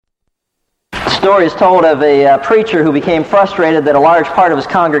Story is told of a preacher who became frustrated that a large part of his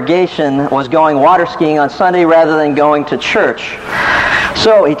congregation was going water skiing on Sunday rather than going to church.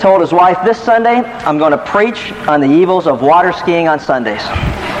 So he told his wife, "This Sunday, I'm going to preach on the evils of water skiing on Sundays."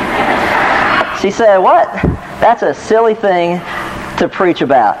 She said, "What? That's a silly thing to preach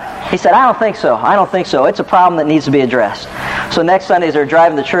about." He said, "I don't think so. I don't think so. It's a problem that needs to be addressed." So next Sunday, as they're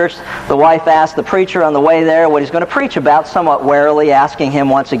driving to church, the wife asked the preacher on the way there what he's going to preach about, somewhat warily asking him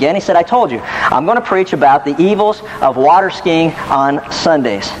once again. He said, "I told you, I'm going to preach about the evils of water skiing on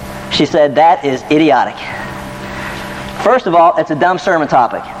Sundays." She said, "That is idiotic. First of all, it's a dumb sermon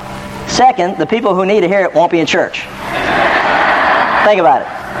topic. Second, the people who need to hear it won't be in church. Think about it.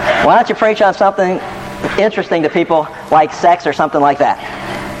 Why don't you preach on something interesting to people like sex or something like that?"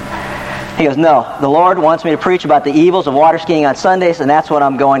 He goes, "No, the Lord wants me to preach about the evils of water skiing on Sundays, and that's what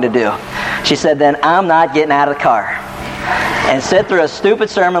I'm going to do." She said, "Then I'm not getting out of the car and sit through a stupid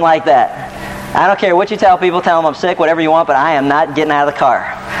sermon like that. I don't care what you tell people, tell them I'm sick, whatever you want, but I am not getting out of the car."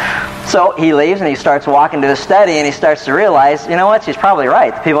 So he leaves and he starts walking to his study and he starts to realize, you know what, she's probably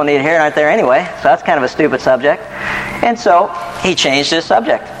right. The people need to hear it aren't there anyway, so that's kind of a stupid subject. And so he changed his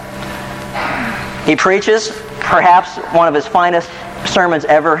subject. He preaches perhaps one of his finest sermons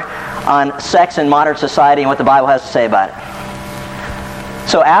ever on sex in modern society and what the Bible has to say about it.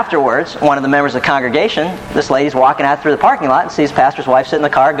 So afterwards, one of the members of the congregation, this lady's walking out through the parking lot and sees pastor's wife sit in the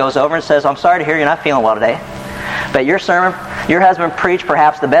car, goes over and says, "I'm sorry to hear you're not feeling well today, but your husband preached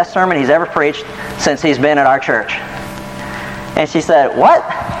perhaps the best sermon he's ever preached since he's been at our church." And she said, "What?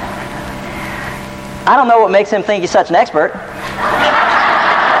 I don't know what makes him think he's such an expert."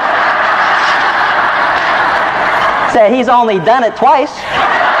 Said he's only done it twice.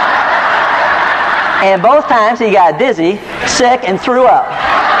 And both times he got dizzy, sick, and threw up.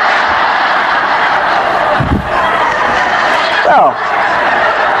 So,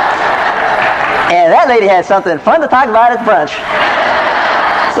 and that lady had something fun to talk about at brunch.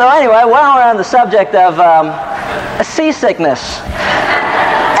 So anyway, while we're on the subject of seasickness,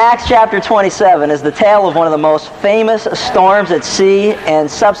 Acts chapter 27 is the tale of one of the most famous storms at sea and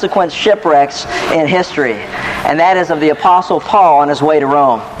subsequent shipwrecks in history. And that is of the Apostle Paul on his way to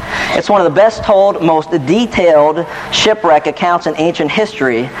Rome. It's one of the best told, most detailed shipwreck accounts in ancient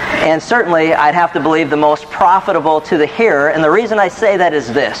history, and certainly, I'd have to believe, the most profitable to the hearer. And the reason I say that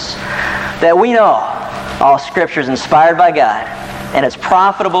is this, that we know all Scripture is inspired by God, and it's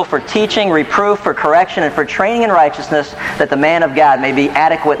profitable for teaching, reproof, for correction, and for training in righteousness, that the man of God may be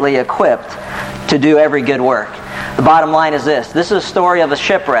adequately equipped to do every good work. The bottom line is this. This is a story of a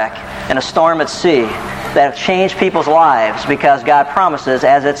shipwreck and a storm at sea that have changed people's lives because God promises,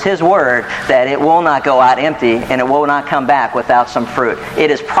 as it's His Word, that it will not go out empty and it will not come back without some fruit. It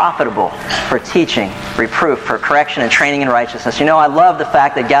is profitable for teaching, reproof, for correction and training in righteousness. You know, I love the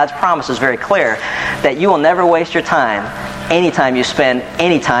fact that God's promise is very clear, that you will never waste your time anytime you spend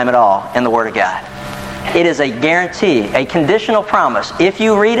any time at all in the Word of God. It is a guarantee, a conditional promise. If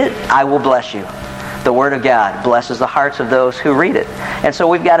you read it, I will bless you. The Word of God blesses the hearts of those who read it. And so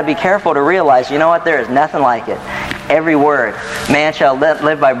we've got to be careful to realize, you know what, there is nothing like it. Every word, man shall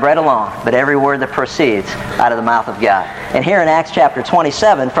live by bread alone, but every word that proceeds out of the mouth of God. And here in Acts chapter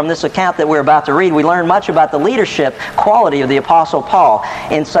 27, from this account that we're about to read, we learn much about the leadership quality of the Apostle Paul.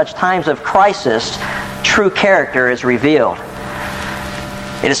 In such times of crisis, true character is revealed.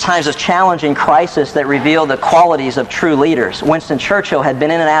 It is times of challenging crisis that reveal the qualities of true leaders. Winston Churchill had been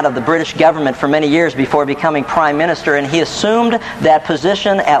in and out of the British government for many years before becoming Prime Minister, and he assumed that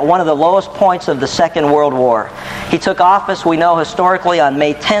position at one of the lowest points of the Second World War. He took office, we know historically, on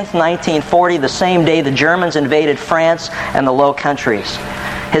May 10th, 1940, the same day the Germans invaded France and the Low Countries.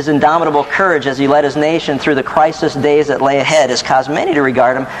 His indomitable courage as he led his nation through the crisis days that lay ahead has caused many to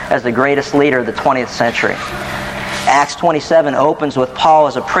regard him as the greatest leader of the 20th century. Acts 27 opens with Paul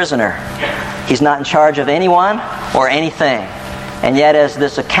as a prisoner. He's not in charge of anyone or anything. And yet, as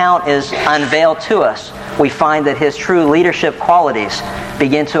this account is unveiled to us, we find that his true leadership qualities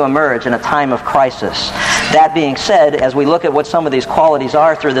begin to emerge in a time of crisis. That being said, as we look at what some of these qualities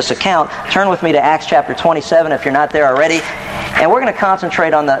are through this account, turn with me to Acts chapter 27 if you're not there already. And we're going to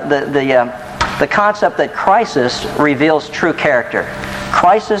concentrate on the concept that crisis reveals true character.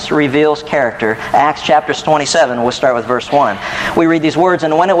 Crisis reveals character. Acts chapter 27, we'll start with verse 1. We read these words,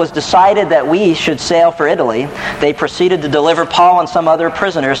 "And when it was decided that we should sail for Italy, they proceeded to deliver Paul and some other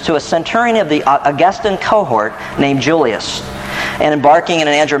prisoners to a centurion of the Augustan cohort named Julius. And embarking in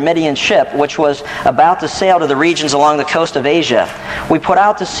an Andromedan ship, which was about to sail to the regions along the coast of Asia, we put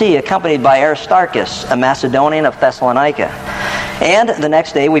out to sea accompanied by Aristarchus, a Macedonian of Thessalonica. And the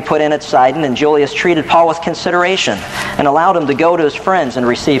next day we put in at Sidon, and Julius treated Paul with consideration and allowed him to go to his friends and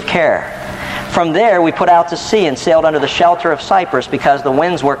receive care. From there we put out to sea and sailed under the shelter of Cyprus because the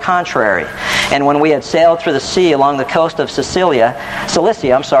winds were contrary. And when we had sailed through the sea along the coast of Cilicia,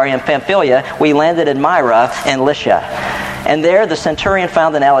 and Pamphylia, we landed in Myra and Lycia. And there the centurion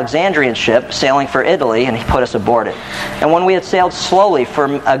found an Alexandrian ship sailing for Italy, and he put us aboard it. And when we had sailed slowly for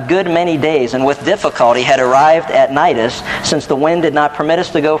a good many days, and with difficulty had arrived at Cnidus, since the wind did not permit us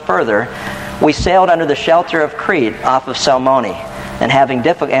to go further, we sailed under the shelter of Crete off of Salmone.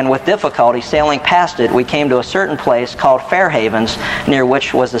 And with difficulty sailing past it, we came to a certain place called Fair Havens, near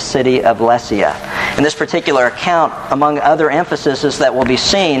which was the city of Lasea. In this particular account, among other emphases that will be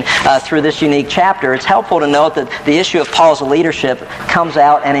seen through this unique chapter, it's helpful to note that the issue of Paul's leadership comes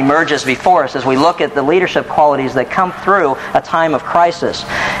out and emerges before us as we look at the leadership qualities that come through a time of crisis.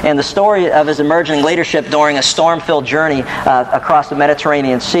 And the story of his emerging leadership during a storm-filled journey across the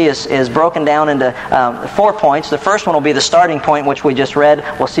Mediterranean Sea is broken down into 4 points. The first one will be the starting point, which we just read.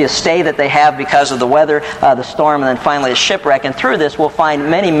 We'll see a stay that they have because of the weather, the storm, and then finally a shipwreck. And through this, we'll find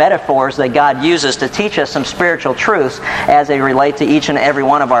many metaphors that God uses to teach us some spiritual truths as they relate to each and every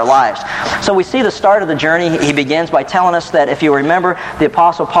one of our lives. So we see the start of the journey. He begins by telling us that, if you remember, the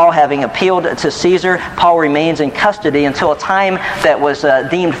Apostle Paul having appealed to Caesar, Paul remains in custody until a time that was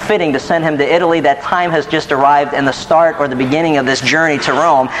deemed fitting to send him to Italy. That time has just arrived, and the start or the beginning of this journey to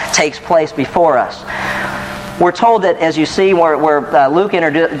Rome takes place before us. We're told that, as you see, where Luke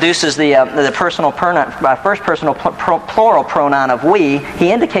introduces the personal pronoun, first personal plural pronoun of we,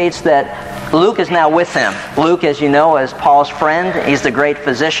 he indicates that Luke is now with him. Luke, as you know, is Paul's friend. He's the great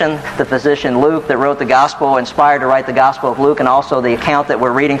physician, the physician Luke that wrote the gospel, inspired to write the Gospel of Luke, and also the account that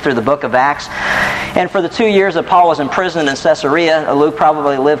we're reading through the book of Acts. And for the 2 years that Paul was imprisoned in Caesarea, Luke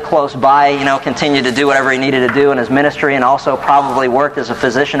probably lived close by, continued to do whatever he needed to do in his ministry, and also probably worked as a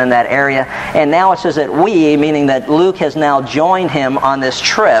physician in that area. And now it says that we, meaning that Luke has now joined him on this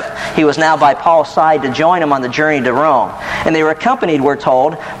trip. He was now by Paul's side to join him on the journey to Rome. And they were accompanied, we're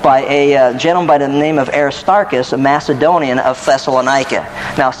told, by a gentleman by the name of Aristarchus, a Macedonian of Thessalonica.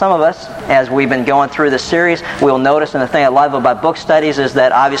 Now, some of us, as we've been going through this series, we'll notice, and the thing I love about book studies is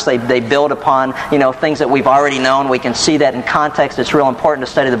that obviously they build upon, things that we've already known. We can see that in context. It's real important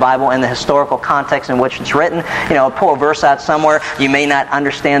to study the Bible in the historical context in which it's written. Pull a verse out somewhere, you may not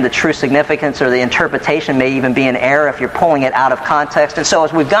understand the true significance, or the interpretation may even be in error if you're pulling it out of context. And so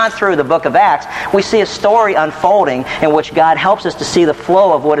as we've gone through the book of Acts, we see a story unfolding in which God helps us to see the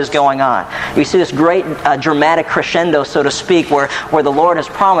flow of what is going on. We see this great dramatic crescendo, so to speak, where the Lord has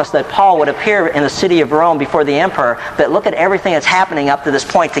promised that Paul would appear in the city of Rome before the emperor, that look at everything that's happening up to this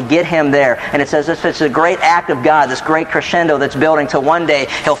point to get him there. And it's as if it's a great act of God, this great crescendo that's building till one day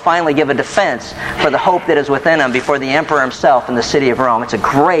he'll finally give a defense for the hope that is within him before the emperor himself in the city of Rome. It's a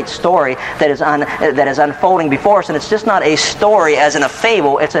great story that is unfolding before us, and it's just not a story as in a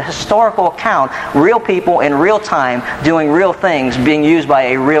fable. It's a historical account, real people in real time doing real things, being used by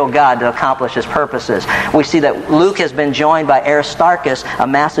a real God to accomplish his purposes. We see that Luke has been joined by Aristarchus, a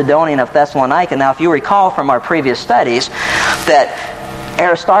Macedonian of Thessalonica. Now, if you recall from our previous studies, that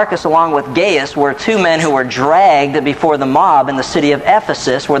Aristarchus, along with Gaius, were two men who were dragged before the mob in the city of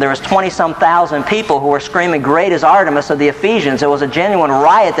Ephesus, where there was 20-some thousand people who were screaming, "Great is Artemis of the Ephesians." It was a genuine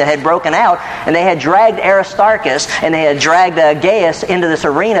riot that had broken out, and they had dragged Aristarchus, and they had dragged Gaius into this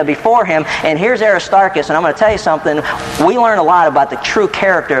arena before him. And here's Aristarchus, and I'm going to tell you something. We learn a lot about the true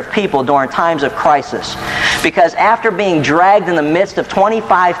character of people during times of crisis. Because after being dragged in the midst of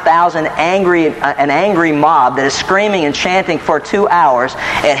 25,000 an angry mob that is screaming and chanting for 2 hours,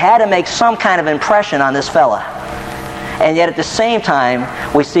 it had to make some kind of impression on this fella. And yet at the same time,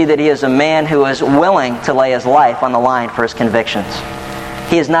 we see that he is a man who is willing to lay his life on the line for his convictions.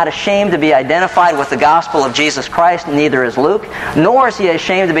 He is not ashamed to be identified with the gospel of Jesus Christ, neither is Luke, nor is he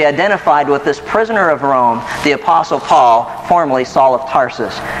ashamed to be identified with this prisoner of Rome, the Apostle Paul, formerly Saul of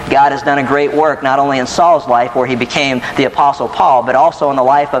Tarsus. God has done a great work, not only in Saul's life, where he became the Apostle Paul, but also in the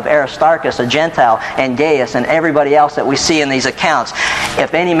life of Aristarchus, a Gentile, and Gaius, and everybody else that we see in these accounts.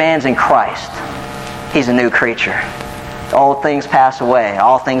 If any man's in Christ, he's a new creature. Old things pass away,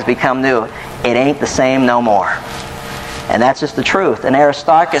 all things become new. It ain't the same no more. And that's just the truth. And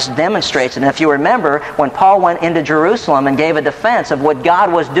Aristarchus demonstrates it. And if you remember, when Paul went into Jerusalem and gave a defense of what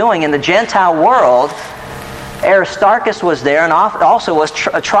God was doing in the Gentile world, Aristarchus was there, and also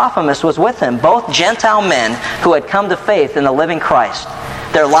Trophimus was with him, both Gentile men who had come to faith in the living Christ.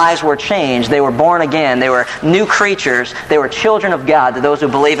 Their lives were changed. They were born again. They were new creatures. They were children of God to those who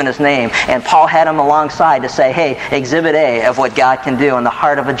believe in His name. And Paul had them alongside to say, hey, Exhibit A of what God can do in the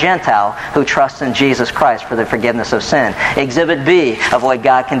heart of a Gentile who trusts in Jesus Christ for the forgiveness of sin. Exhibit B of what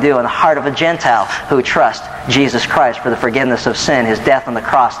God can do in the heart of a Gentile who trusts Jesus Christ for the forgiveness of sin, His death on the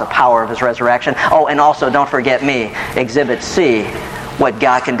cross, the power of His resurrection. Oh, and also don't forget me, Exhibit C, what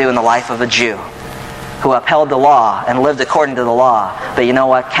God can do in the life of a Jew who upheld the law and lived according to the law, but you know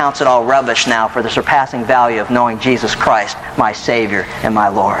what? Counts it all rubbish now for the surpassing value of knowing Jesus Christ, my Savior and my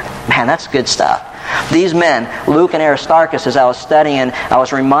Lord. Man, that's good stuff. These men, Luke and Aristarchus, as I was studying, I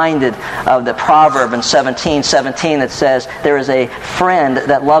was reminded of the proverb in 17:17 that says, there is a friend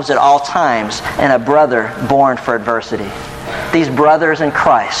that loves at all times and a brother born for adversity. These brothers in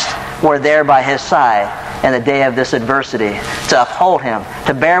Christ were there by his side in the day of this adversity to uphold him,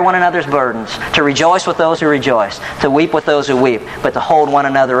 to bear one another's burdens, to rejoice with those who rejoice, to weep with those who weep, but to hold one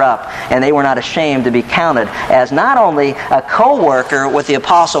another up. And they were not ashamed to be counted as not only a co-worker with the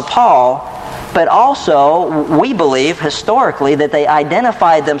Apostle Paul, but also, we believe, historically, that they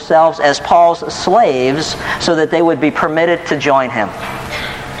identified themselves as Paul's slaves so that they would be permitted to join him.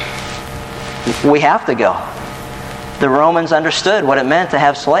 We have to go. The Romans understood what it meant to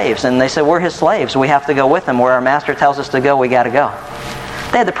have slaves, and they said, we're his slaves. We have to go with him. Where our master tells us to go, we got to go.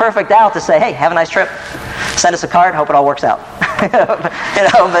 They had the perfect out to say, hey, have a nice trip. Send us a card, hope it all works out.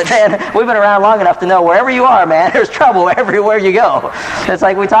 But then we've been around long enough to know wherever you are, man, there's trouble everywhere you go. It's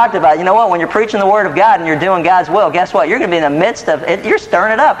like we talked about. You know what? When you're preaching the Word of God and you're doing God's will, guess what? You're going to be in the midst of it. You're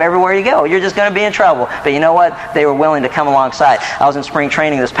stirring it up everywhere you go. You're just going to be in trouble. But you know what? They were willing to come alongside. I was in spring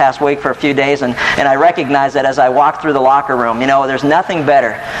training this past week for a few days, and I recognized that as I walked through the locker room, you know, there's nothing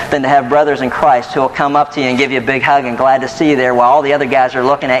better than to have brothers in Christ who will come up to you and give you a big hug and glad to see you there while all the other guys are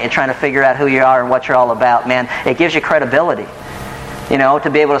looking at you trying to figure out who you are and what you're all about. Man, it gives you credibility. You know, to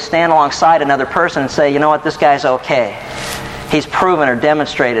be able to stand alongside another person and say, you know what, this guy's okay. He's proven or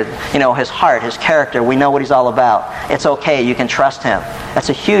demonstrated, you know, his heart, his character. We know what he's all about. It's okay. You can trust him. That's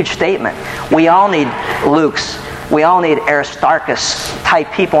a huge statement. We all need Luke's. We all need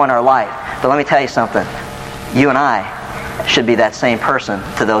Aristarchus-type people in our life. But let me tell you something. You and I should be that same person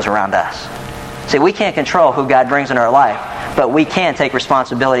to those around us. See, we can't control who God brings in our life, but we can take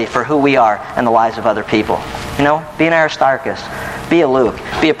responsibility for who we are in the lives of other people. You know, be an Aristarchus. Be a Luke.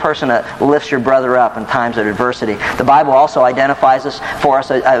 Be a person that lifts your brother up in times of adversity. The Bible also identifies for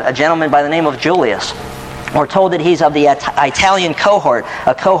us a gentleman by the name of Julius. We're told that he's of the Italian cohort.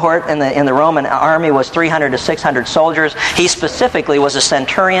 A cohort in the Roman army was 300 to 600 soldiers. He specifically was a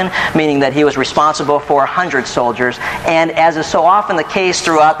centurion, meaning that he was responsible for 100 soldiers. And as is so often the case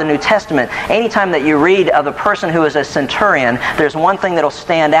throughout the New Testament, anytime that you read of a person who is a centurion, there's one thing that will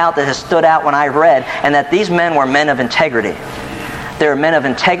stand out that has stood out when I read, and that these men were men of integrity. They were men of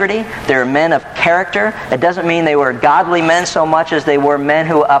integrity. They were men of character. It doesn't mean they were godly men so much as they were men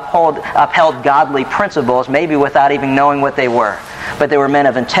who upheld godly principles, maybe without even knowing what they were. But they were men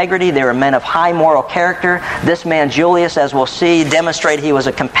of integrity. They were men of high moral character. This man, Julius, as we'll see, demonstrated he was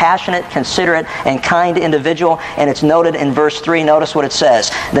a compassionate, considerate, and kind individual. And it's noted in verse 3. Notice what it says.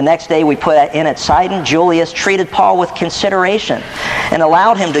 The next day we put in at Sidon, Julius treated Paul with consideration and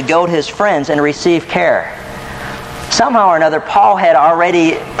allowed him to go to his friends and receive care. Somehow or another, Paul had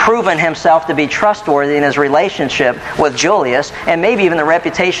already proven himself to be trustworthy in his relationship with Julius, and maybe even the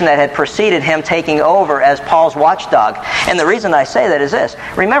reputation that had preceded him taking over as Paul's watchdog. And the reason I say that is this.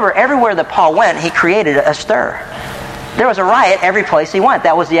 Remember, everywhere that Paul went, he created a stir. There was a riot every place he went.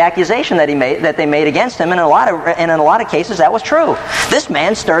 That was the accusation that they made against him, and in a lot of cases that was true. This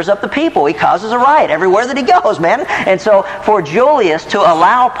man stirs up the people. He causes a riot everywhere that he goes, man. And so for Julius to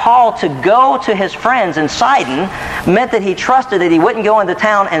allow Paul to go to his friends in Sidon meant that he trusted that he wouldn't go into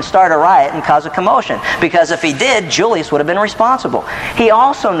town and start a riot and cause a commotion. Because if he did, Julius would have been responsible. He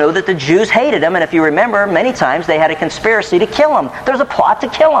also knew that the Jews hated him, and if you remember, many times they had a conspiracy to kill him. There was a plot to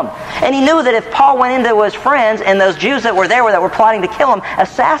kill him. And he knew that if Paul went into his friends and those Jews that were there that were plotting to kill him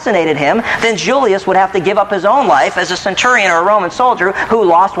assassinated him, then Julius would have to give up his own life as a centurion or a Roman soldier who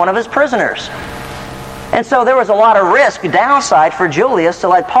lost one of his prisoners. And so there was a lot of risk, downside for Julius to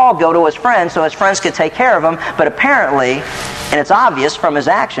let Paul go to his friends so his friends could take care of him. But apparently, and it's obvious from his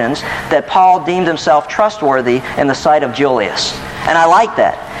actions, that Paul deemed himself trustworthy in the sight of Julius. And I like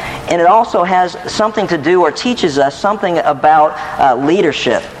that. And it also has something to do or teaches us something about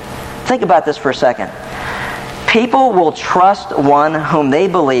leadership. Think about this for a second. People will trust one whom they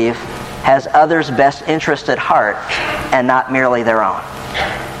believe has others' best interest at heart and not merely their own.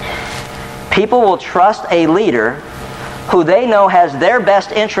 People will trust a leader who they know has their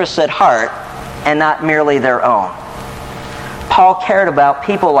best interests at heart and not merely their own. Paul cared about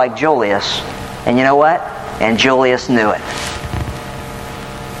people like Julius. And you know what? And Julius knew it.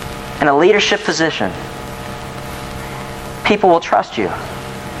 In a leadership position, people will trust you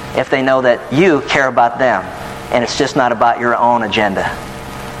if they know that you care about them and it's just not about your own agenda.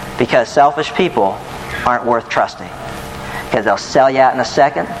 Because selfish people aren't worth trusting. Because they'll sell you out in a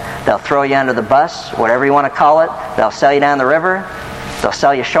second. They'll throw you under the bus, whatever you want to call it. They'll sell you down the river. They'll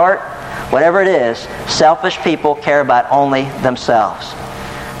sell you short. Whatever it is, selfish people care about only themselves.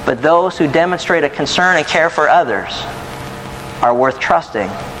 But those who demonstrate a concern and care for others are worth trusting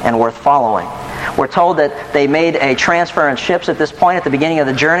and worth following. We're told that they made a transfer in ships at this point at the beginning of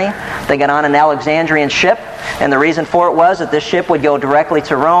the journey. They got on an Alexandrian ship, and the reason for it was that this ship would go directly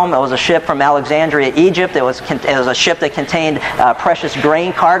to Rome. It was a ship from Alexandria, Egypt. It was a ship that contained precious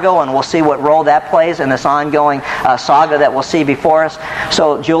grain cargo, and we'll see what role that plays in this ongoing saga that we'll see before us.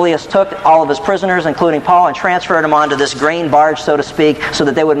 So Julius took all of his prisoners, including Paul, and transferred them onto this grain barge, so to speak, so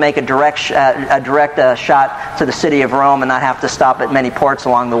that they would make a direct shot to the city of Rome and not have to stop at many ports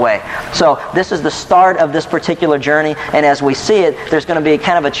along the way. So this is the start of this particular journey, and as we see it, there's going to be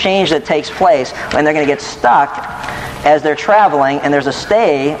kind of a change that takes place, and they're going to get stuck as they're traveling, and there's a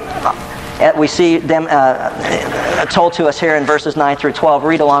stay. We see them told to us here in verses 9 through 12.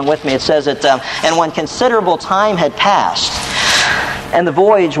 Read along with me. It says that, and when considerable time had passed, and the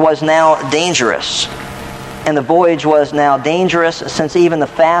voyage was now dangerous, since even the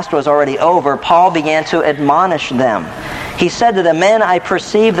fast was already over, Paul began to admonish them. He said to the men, I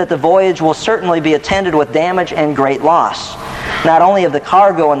perceive that the voyage will certainly be attended with damage and great loss, not only of the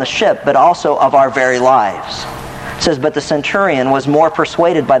cargo and the ship, but also of our very lives. It says, but the centurion was more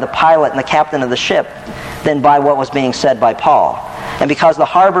persuaded by the pilot and the captain of the ship than by what was being said by Paul. And because the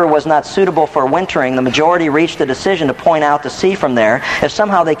harbor was not suitable for wintering, the majority reached the decision to point out to sea from there, if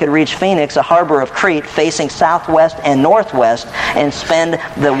somehow they could reach Phoenix, a harbor of Crete, facing southwest and northwest, and spend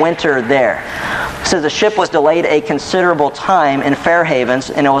the winter there. It says the ship was delayed a considerable time in Fair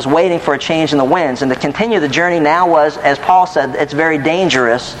Havens, and it was waiting for a change in the winds. And to continue the journey now was, as Paul said, it's very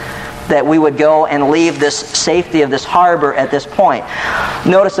dangerous that we would go and leave this safety of this harbor at this point.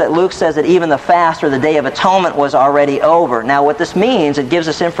 Notice that Luke says that even the fast or the Day of Atonement was already over. Now what this means, it gives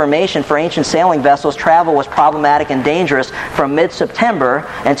us information for ancient sailing vessels. Travel was problematic and dangerous from mid-September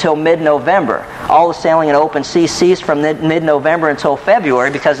until mid-November. All the sailing in open sea ceased from mid-November until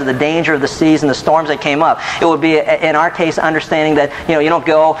February because of the danger of the seas and the storms that came up. It would be, in our case, understanding that you don't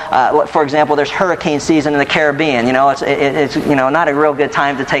go, for example, there's hurricane season in the Caribbean. It's not a real good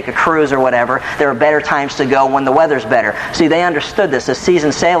time to take a cruise or whatever. There are better times to go when the weather's better. See, they understood this. As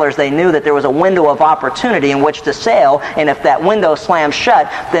seasoned sailors, they knew that there was a window of opportunity in which to sail, and if that window slammed shut,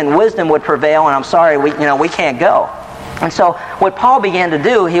 then wisdom would prevail, and I'm sorry, we can't go. And so what Paul began to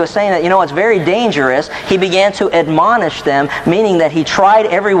do, he was saying that, it's very dangerous. He began to admonish them, meaning that he tried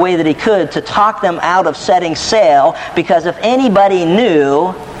every way that he could to talk them out of setting sail, because if anybody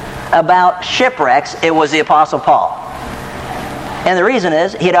knew about shipwrecks, it was the Apostle Paul. And the reason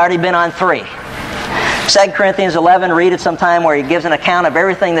is, he had already been on 3. 2 Corinthians 11, read it sometime, where he gives an account of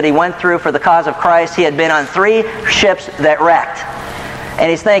everything that he went through for the cause of Christ. He had been on 3 ships that wrecked.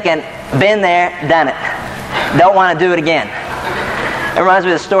 And he's thinking, been there, done it. Don't want to do it again. It reminds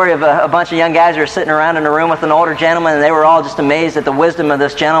me of the story of a bunch of young guys who were sitting around in a room with an older gentleman, and they were all just amazed at the wisdom of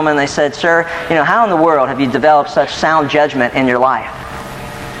this gentleman. They said, sir, how in the world have you developed such sound judgment in your life?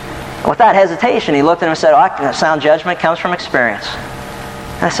 Without hesitation, he looked at him and said, sound judgment comes from experience.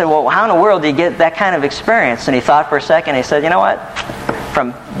 And I said, well, how in the world do you get that kind of experience? And he thought for a second, and he said, you know what? From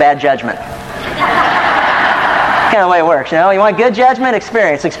bad judgment. Kind of the way it works, You want good judgment?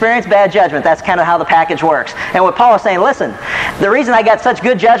 Experience, bad judgment. That's kind of how the package works. And what Paul is saying, listen, the reason I got such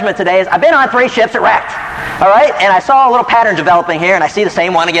good judgment today is I've been on 3 ships that wrecked. All right? And I saw a little pattern developing here, and I see the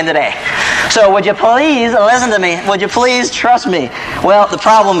same one again today. So would you please listen to me? Would you please trust me? Well, the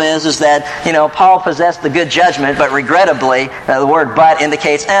problem is that, Paul possessed the good judgment, but regrettably, the word but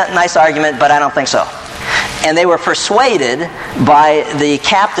indicates, nice argument, but I don't think so. And they were persuaded by the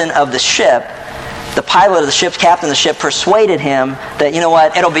captain of the ship. The pilot of the ship, captain of the ship, persuaded him that,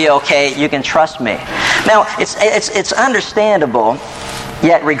 it'll be okay, you can trust me. Now, it's understandable,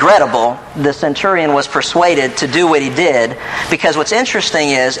 yet regrettable, the centurion was persuaded to do what he did, because what's interesting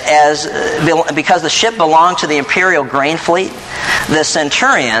is, because the ship belonged to the imperial grain fleet, the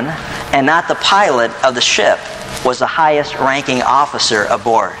centurion, and not the pilot of the ship, was the highest ranking officer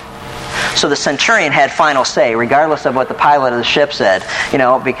aboard. So the centurion had final say, regardless of what the pilot of the ship said,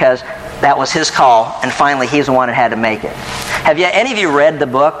 because that was his call, and finally he's the one that had to make it. Have any of you read the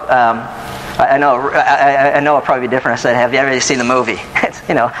book I know it'll probably be different. I said, have you ever seen the movie? It's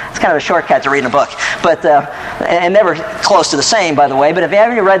kind of a shortcut to reading a book. But, and never close to the same, by the way. But have you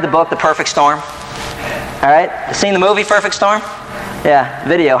ever read the book, The Perfect Storm? All right? Seen the movie, Perfect Storm? Yeah,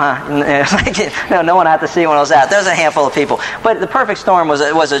 video, huh? No one had to see when I was out. There's a handful of people. But The Perfect Storm was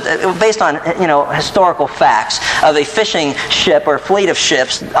based on historical facts of a fishing ship or fleet of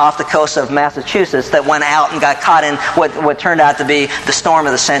ships off the coast of Massachusetts that went out and got caught in what turned out to be the storm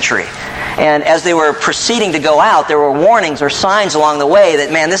of the century. And as they were proceeding to go out, there were warnings or signs along the way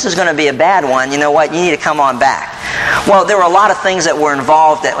that, man, this is going to be a bad one. You know what? You need to come on back. Well, there were a lot of things that were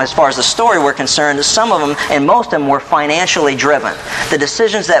involved as far as the story were concerned. Some of them, and most of them, were financially driven. The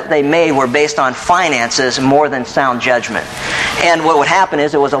decisions that they made were based on finances more than sound judgment. And what would happen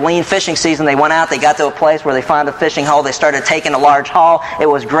is it was a lean fishing season. They went out, they got to a place where they found a fishing hole. They started taking a large haul. It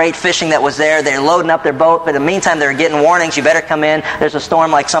was great fishing that was there. They're loading up their boat, but in the meantime, they were getting warnings. You better come in. There's a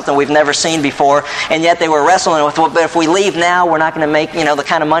storm like something we've never seen before. And yet they were wrestling with, but if we leave now, we're not going to make the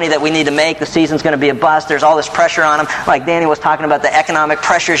kind of money that we need to make. The season's going to be a bust. There's all this pressure on them. Like Danny was talking about the economic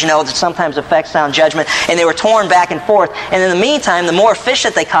pressures, that sometimes affect sound judgment. And they were torn back and forth. And in the meantime, the more fish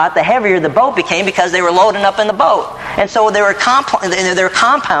that they caught, the heavier the boat became because they were loading up in the boat. And so they were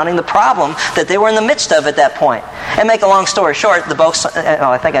compounding the problem that they were in the midst of at that point. And make a long story short, the boat,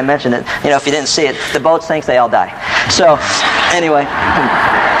 I think I mentioned it, if you didn't see it, the boat sinks, they all die. So, anyway,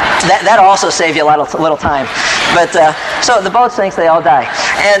 that'll also save you a little time. But, so the boat sinks, they all die.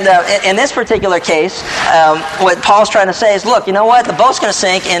 And in this particular case, what Paul's trying to say is, look, you know what? The boat's going to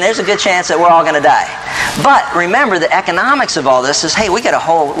sink, and there's a good chance that we're all going to die. But remember, the economics of all this is, hey, we got a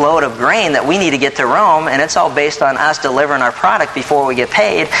whole load of grain that we need to get to Rome, and it's all based on us delivering our product before we get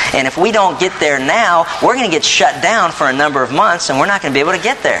paid. And if we don't get there now, we're going to get shut down for a number of months, and we're not going to be able to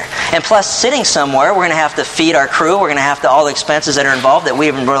get there. And plus, sitting somewhere, we're going to have to feed our crew. We're going to have to all the expenses that are involved that we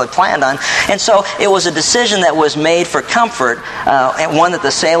haven't really planned on. And so it was a decision that was made for comfort, and one that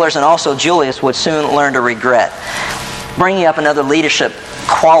the sailors and also Julius would soon learn to regret. Bringing up another leadership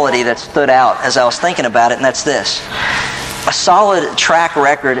quality that stood out as I was thinking about it, and that's this. A solid track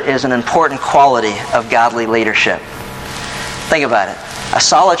record is an important quality of godly leadership. Think about it. A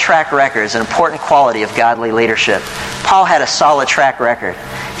solid track record is an important quality of godly leadership. Paul had a solid track record.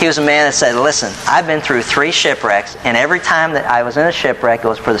 He was a man that said, listen, I've been through 3 shipwrecks, and every time that I was in a shipwreck, it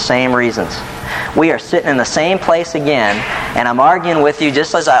was for the same reasons. We are sitting in the same place again, and I'm arguing with you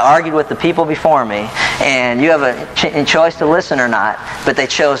just as I argued with the people before me, and you have a choice to listen or not, but they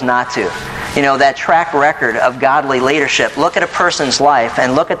chose not to. That track record of godly leadership. Look at a person's life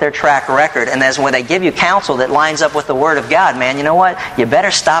and look at their track record, and as when they give you counsel that lines up with the Word of God, man, you know what? You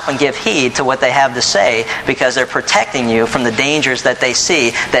better stop and give heed to what they have to say, because they're protecting you from the dangers that they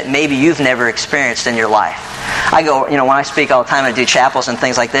see that maybe you've never experienced in your life. I go, when I speak all the time and do chapels and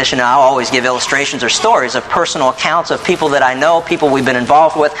things like this, I'll always give illustrations or stories of personal accounts of people that I know, people we've been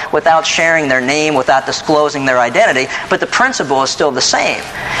involved with, without sharing their name, without disclosing their identity, but the principle is still the same.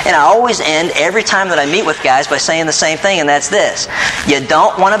 And I always end every time that I meet with guys by saying the same thing, and that's this. You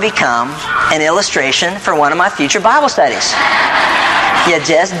don't want to become an illustration for one of my future Bible studies. You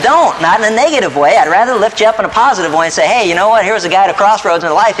just don't. Not in a negative way. I'd rather lift you up in a positive way and say, hey, you know what? Here was a guy at a crossroads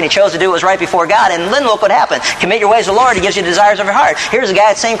in life, and he chose to do what was right before God, and then look what happened. Commit your ways to the Lord. He gives you the desires of your heart. Here's a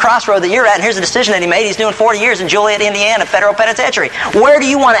guy at the same crossroad that you're at, and here's a decision that he made. He's doing 40 years in Joliet, Indiana, federal penitentiary. Where do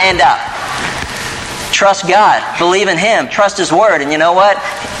you want to end up? Trust God. Believe in Him. Trust His Word. And you know what?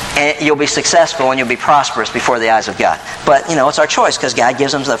 And you'll be successful and you'll be prosperous before the eyes of God. But, it's our choice, because God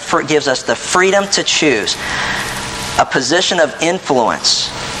gives us the freedom to choose. A position of influence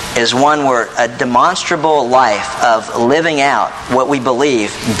is one where a demonstrable life of living out what we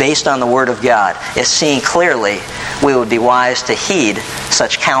believe based on the Word of God is seen clearly. We would be wise to heed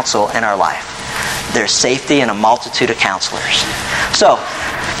such counsel in our life. There's safety in a multitude of counselors. So,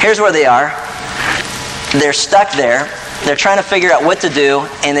 here's where they are. They're stuck there. They're trying to figure out what to do,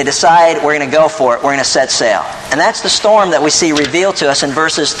 and they decide we're going to go for it. We're going to set sail. And that's the storm that we see revealed to us in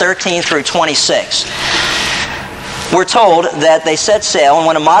verses 13 through 26. We're told that they set sail, and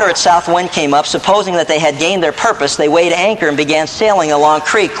when a moderate south wind came up, supposing that they had gained their purpose, they weighed anchor and began sailing along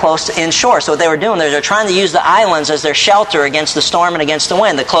creek close to inshore. So what they were doing is they're trying to use the islands as their shelter against the storm and against the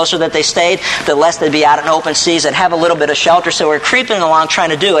wind. The closer that they stayed, the less they'd be out in open seas and have a little bit of shelter. So we're creeping along trying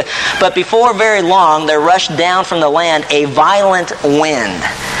to do it. But before very long, there rushed down from the land a violent wind.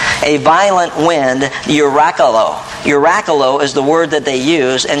 A violent wind, Eurakalo. Eurakalo is the word that they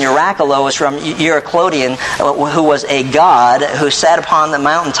use, and Eurakalo is from Euroclydon, who was a god who sat upon the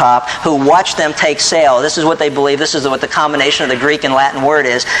mountaintop, who watched them take sail. This is what they believe. This is what the combination of the Greek and Latin word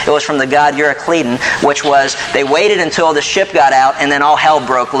is. It was from the god Euroclydon, which was, they waited until the ship got out, and then all hell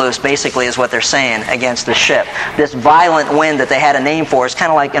broke loose, basically is what they're saying against the ship. This violent wind that they had a name for is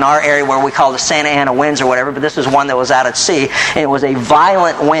kind of like in our area where we call the Santa Ana winds or whatever, but this is one that was out at sea, and it was a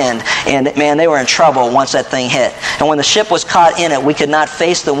violent wind, and man, they were in trouble once that thing hit. And when the ship was caught in it, we could not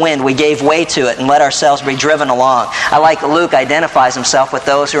face the wind. We gave way to it and let ourselves be driven along. I like that Luke identifies himself with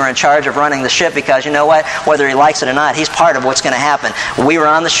those who are in charge of running the ship, because you know what? Whether he likes it or not, he's part of what's going to happen. We were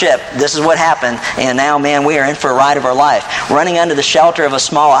on the ship. This is what happened. And now, man, we are in for a ride of our life. Running under the shelter of a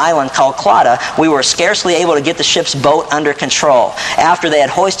small island called Clauda, we were scarcely able to get the ship's boat under control. After they had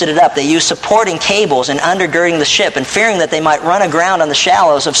hoisted it up, they used supporting cables and undergirding the ship, and fearing that they might run aground on the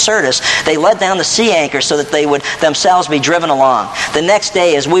shallows of Syrtis, they let down the sea anchor so that they would themselves be driven along. The next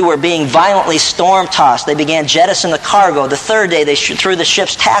day, as we were being violently storm-tossed, they began jettisoning the cargo. The third day, they threw the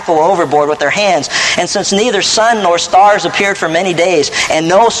ship's tackle overboard with their hands. And since neither sun nor stars appeared for many days, and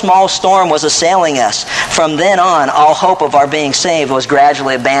no small storm was assailing us, from then on, all hope of our being saved was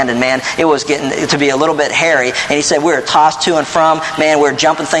gradually abandoned, man. It was getting to be a little bit hairy. And he said we were tossed to and from. Man, we were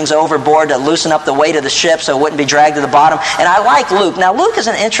jumping things overboard to loosen up the weight of the ship so it wouldn't be dragged to the bottom. And I like Luke. Now, Luke is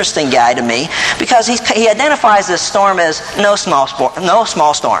an interesting guy to me, because he identifies this storm as no small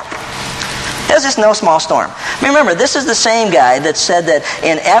storm. There's just no small storm. Remember, this is the same guy that said that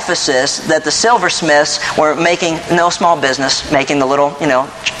in Ephesus that the silversmiths were making no small business, making the little,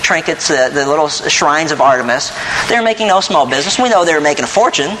 trinkets, the little shrines of Artemis. They were making no small business. We know they were making a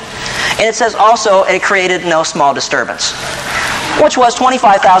fortune. And it says also it created no small disturbance, which was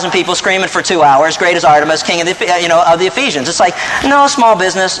 25,000 people screaming for 2 hours, great as Artemis, king of the Ephesians. It's like no small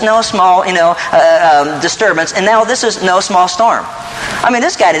business, no small disturbance, and now this is no small storm. I mean,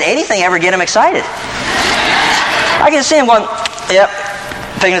 this guy, did anything ever get him excited? I can see him going, yep,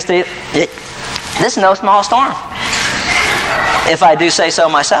 picking his teeth. This is no small storm, if I do say so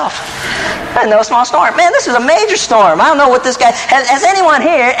myself. No small storm. Man, this is a major storm. I don't know what this guy... Has anyone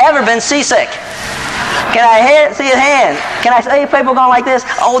here ever been seasick? Can I see his hand? Can I see people going like this?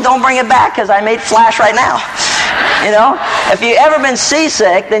 Oh, don't bring it back, because I made flash right now. If you've ever been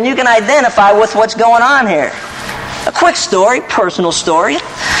seasick, then you can identify with what's going on here. A quick story, personal story.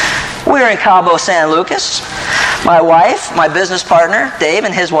 We were in Cabo San Lucas. My wife, my business partner, Dave,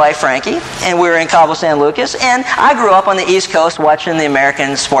 and his wife, Frankie, and we were in Cabo San Lucas, and I grew up on the East Coast watching the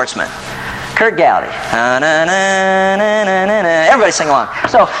American Sportsman. Kurt Gowdy. Everybody sing along.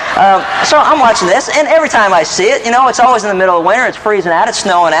 So I'm watching this, and every time I see it, it's always in the middle of winter. It's freezing out. It's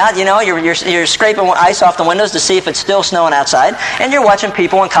snowing out. You're scraping ice off the windows to see if it's still snowing outside, and you're watching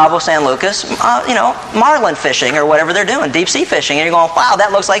people in Cabo San Lucas, marlin fishing or whatever they're doing, deep sea fishing, and you're going, wow,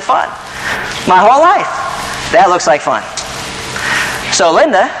 that looks like fun. My whole life, that looks like fun. So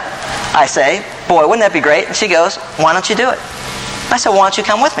Linda, I say, boy, wouldn't that be great? And she goes, why don't you do it? I said, why don't you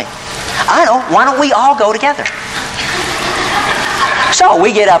come with me? I know, why don't we all go together? So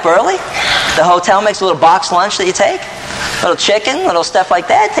we get up early. The hotel makes a little box lunch that you take. Little chicken, little stuff like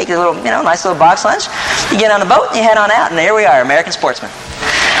that. Take a little, nice little box lunch. You get on the boat and you head on out, and there we are, American Sportsman.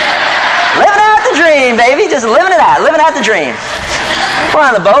 Living out the dream, baby. Just living it out. Living out the dream. We're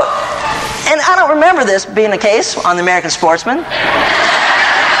on the boat. And I don't remember this being the case on the American Sportsman.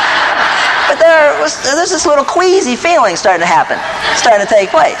 But there's this little queasy feeling starting to happen, starting to take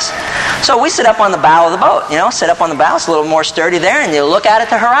place. So we sit up on the bow of the boat, sit up on the bow. It's a little more sturdy there, and you look out at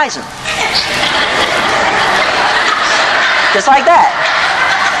the horizon. Just like that.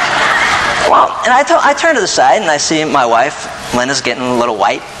 Well, and I turn to the side, and I see my wife, Linda's getting a little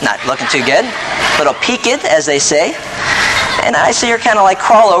white, not looking too good, a little peaked, as they say. And I see her kind of like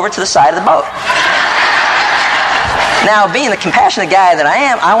crawl over to the side of the boat. Now, being the compassionate guy that I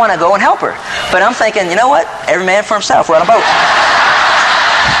am, I want to go and help her. But I'm thinking, you know what? Every man for himself. We're on a boat.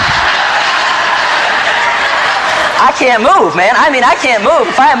 I can't move, man. I can't move.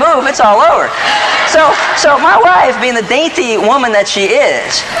 If I move, it's all over. So my wife, being the dainty woman that she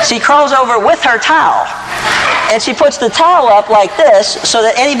is, she crawls over with her towel. And she puts the towel up like this so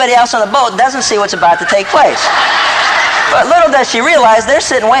that anybody else on the boat doesn't see what's about to take place. But little does she realize they're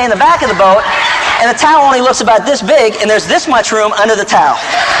sitting way in the back of the boat, and the towel only looks about this big, and there's this much room under the towel.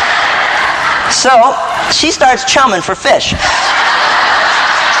 So she starts chumming for fish.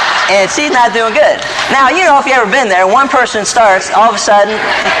 And she's not doing good. Now, if you've ever been there, one person starts, all of a sudden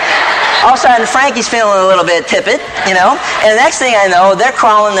Frankie's feeling a little bit tippet, and the next thing I know, they're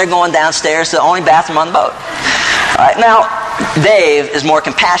crawling, they're going downstairs to the only bathroom on the boat. All right, now, Dave is more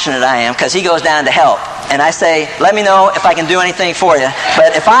compassionate than I am because he goes down to help. And I say, let me know if I can do anything for you.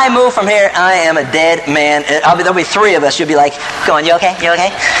 But if I move from here, I am a dead man. There'll be three of us. You'll be like, going, you okay? You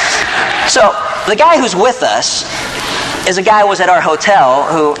okay? So the guy who's with us is a guy who was at our hotel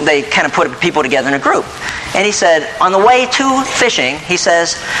who they kind of put people together in a group. And he said, on the way to fishing, he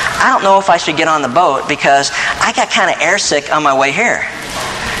says, I don't know if I should get on the boat because I got kind of airsick on my way here.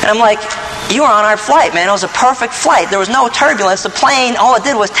 And I'm like, you were on our flight, man. It was a perfect flight. There was no turbulence. The plane, all it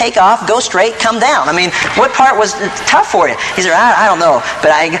did was take off, go straight, come down. I mean, what part was tough for you? He said, I don't know.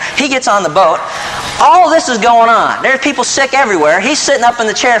 But he gets on the boat. All this is going on. There's people sick everywhere. He's sitting up in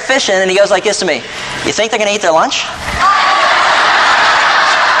the chair fishing, and he goes like this to me. You think they're going to eat their lunch?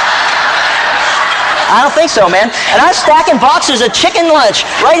 I don't think so, man. And I'm stacking boxes of chicken lunch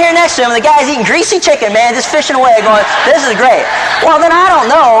right here next to him, and the guy's eating greasy chicken, man, just fishing away, going, this is great. Well, then I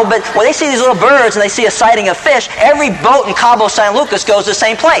don't know, but when they see these little birds and they see a sighting of fish, every boat in Cabo San Lucas goes to the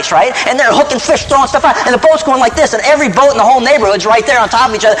same place, right? And they're hooking fish, throwing stuff out, and the boat's going like this, and every boat in the whole neighborhood's right there on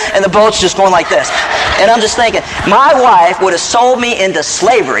top of each other, and the boat's just going like this. And I'm just thinking, my wife would have sold me into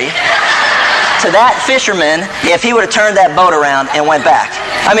slavery to that fisherman if he would have turned that boat around and went back.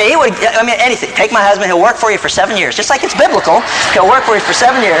 I mean, anything. Take my husband, he'll work for you for 7 years. Just like it's biblical, he'll work for you for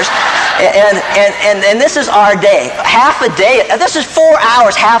 7 years. And this is our day. Half a day. This is 4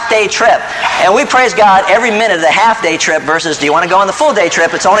 hours, half-day trip. And we praise God every minute of the half-day trip versus, do you want to go on the full-day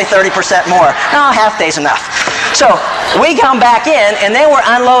trip? It's only 30% more. No, half-day's enough. So we come back in, and then we're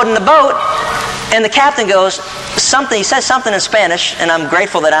unloading the boat, and the captain goes, he says something in Spanish, and I'm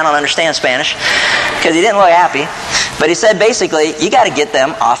grateful that I don't understand Spanish, because he didn't look happy. But he said basically, you got to get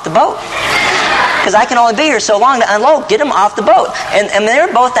them off the boat. Because I can only be here so long to unload. Get them off the boat. And they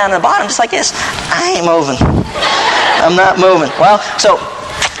were both down at the bottom, just like this. I ain't moving. I'm not moving. Well, so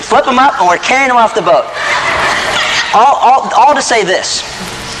flip them up, and we're carrying them off the boat. All to say this.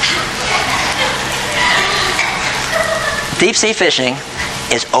 Deep sea fishing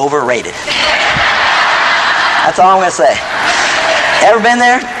is overrated. That's all I'm going to say. Ever been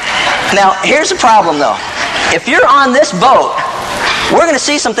there? Now, here's the problem, though. If you're on this boat, we're going to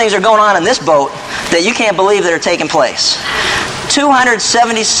see some things that are going on in this boat that you can't believe that are taking place.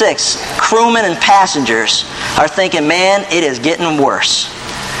 276 crewmen and passengers are thinking, man, it is getting worse.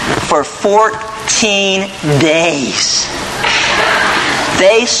 For 14 days.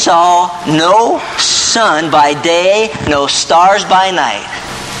 They saw no sun by day, no stars by night.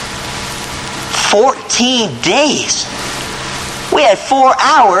 14 days. We had 4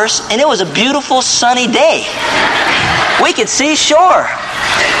 hours, and it was a beautiful sunny day. We could see shore.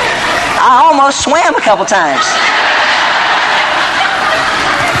 I almost swam a couple times.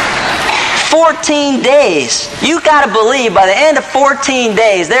 14 days. You got to believe by the end of 14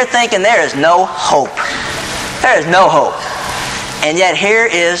 days, they're thinking there is no hope. There is no hope. And yet here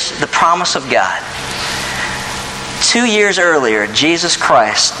is the promise of God. 2 years earlier, Jesus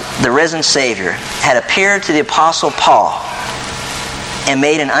Christ, the risen Savior, had appeared to the Apostle Paul and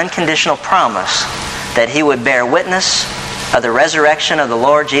made an unconditional promise that he would bear witness of the resurrection of the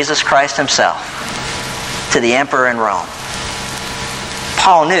Lord Jesus Christ himself to the emperor in Rome.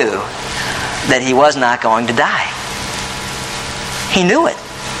 Paul knew that he was not going to die. He knew it.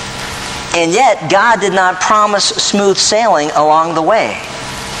 And yet, God did not promise smooth sailing along the way.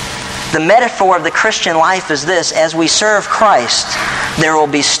 The metaphor of the Christian life is this: as we serve Christ, there will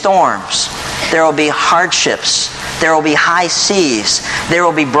be storms, there will be hardships, there will be high seas, there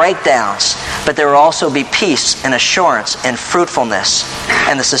will be breakdowns, but there will also be peace and assurance and fruitfulness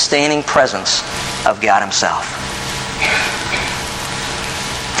and the sustaining presence of God himself.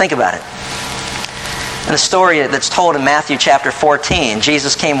 Think about it. In the story that's told in Matthew chapter 14,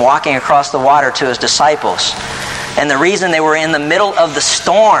 Jesus came walking across the water to his disciples. And the reason they were in the middle of the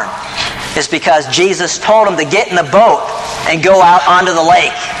storm is because Jesus told them to get in the boat and go out onto the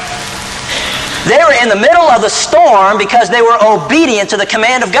lake. They were in the middle of the storm because they were obedient to the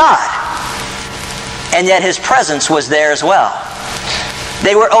command of God. And yet his presence was there as well.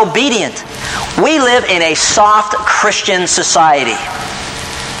 They were obedient. We live in a soft Christian society.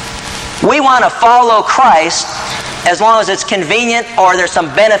 We want to follow Christ as long as it's convenient or there's some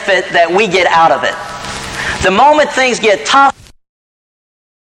benefit that we get out of it. The moment things get tough,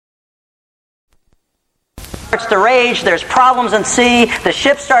 starts to rage, there's problems at sea, the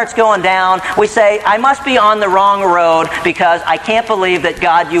ship starts going down, we say, I must be on the wrong road because I can't believe that,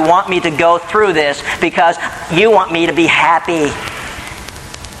 God, you want me to go through this because you want me to be happy.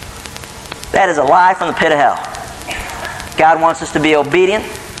 That is a lie from the pit of hell. God wants us to be obedient.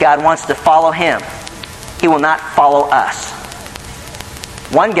 God wants to follow him. He will not follow us.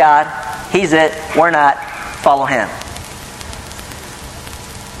 One God, he's it, we're not. Follow him.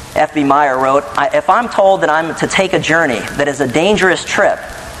 F.B. Meyer wrote, if I'm told that I'm to take a journey that is a dangerous trip,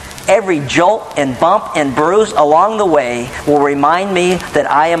 every jolt and bump and bruise along the way will remind me that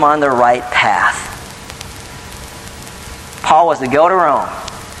I am on the right path. Paul was to go to Rome,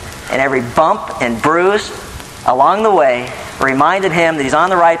 and every bump and bruise along the way reminded him that he's on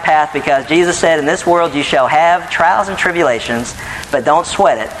the right path, because Jesus said, in this world you shall have trials and tribulations, but don't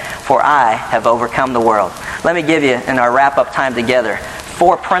sweat it, for I have overcome the world. Let me give you, in our wrap-up time together,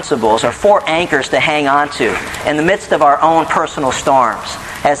 4 principles or 4 anchors to hang on to in the midst of our own personal storms.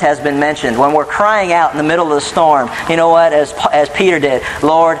 As has been mentioned, when we're crying out in the middle of the storm, you know what, as Peter did,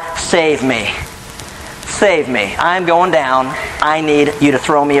 Lord, save me. Save me. I'm going down. I need you to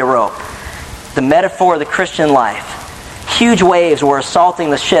throw me a rope. The metaphor of the Christian life. Huge waves were assaulting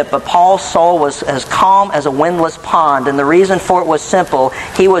the ship, but Paul's soul was as calm as a windless pond, and the reason for it was simple.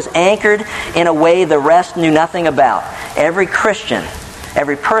 He was anchored in a way the rest knew nothing about. Every Christian,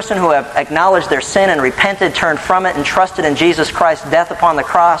 every person who have acknowledged their sin and repented, turned from it, and trusted in Jesus Christ's death upon the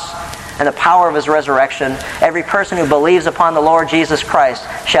cross and the power of His resurrection, every person who believes upon the Lord Jesus Christ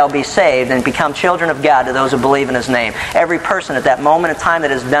shall be saved and become children of God to those who believe in His name. Every person at that moment in time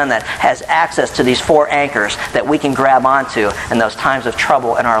that has done that has access to these 4 anchors that we can grab onto in those times of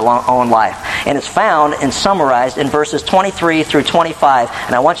trouble in our own life. And it's found and summarized in verses 23 through 25.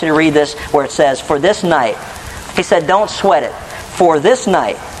 And I want you to read this where it says, for this night, he said, don't sweat it. For this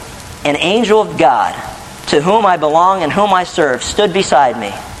night, an angel of God, to whom I belong and whom I serve, stood beside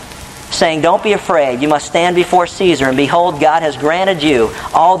me, saying, don't be afraid, you must stand before Caesar, and behold, God has granted you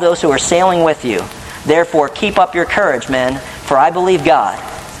all those who are sailing with you. Therefore, keep up your courage, men, for I believe God,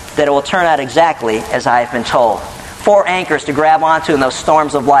 that it will turn out exactly as I have been told. 4 anchors to grab onto in those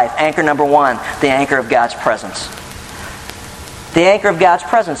storms of life. Anchor number 1, the anchor of God's presence. The anchor of God's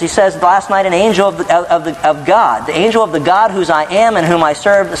presence. He says, last night an angel of God, the angel of the God whose I am and whom I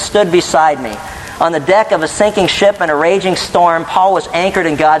serve, stood beside me. On the deck of a sinking ship in a raging storm, Paul was anchored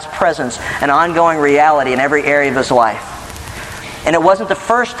in God's presence, an ongoing reality in every area of his life. And it wasn't the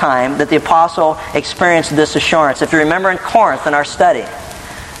first time that the apostle experienced this assurance. If you remember in Corinth in our study,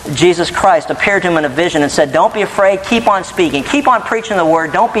 Jesus Christ appeared to him in a vision and said, don't be afraid, keep on speaking, keep on preaching the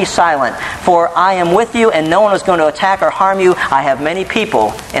word, don't be silent, for I am with you and no one is going to attack or harm you. I have many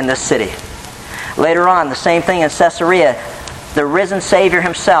people in this city. Later on, the same thing in Caesarea, the risen Savior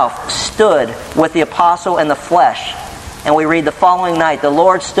himself stood with the apostle in the flesh. And we read the following night, the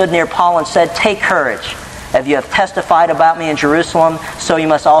Lord stood near Paul and said, take courage. If you have testified about me in Jerusalem, so you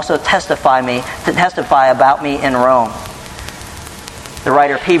must also testify about me in Rome. The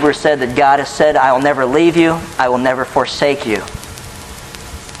writer of Hebrews said that God has said, I will never leave you, I will never forsake you.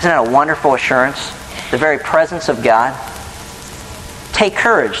 Isn't that a wonderful assurance? The very presence of God. Take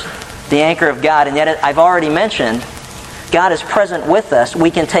courage, the anchor of God. And yet, I've already mentioned, God is present with us. We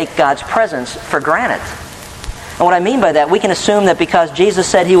can take God's presence for granted. And what I mean by that, we can assume that because Jesus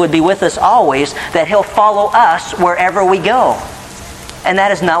said He would be with us always, that He'll follow us wherever we go. And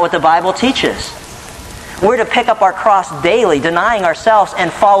that is not what the Bible teaches. We're to pick up our cross daily, denying ourselves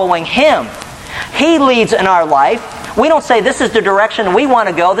and following Him. He leads in our life. We don't say, this is the direction we want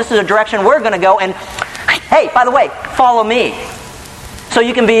to go, this is the direction we're going to go, and hey, by the way, follow me. So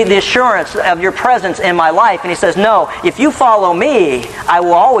you can be the assurance of your presence in my life. And He says, no, if you follow me, I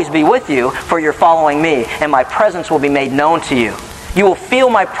will always be with you, for you're following me, and my presence will be made known to you. You will feel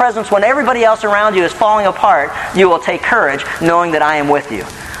my presence when everybody else around you is falling apart. You will take courage, knowing that I am with you.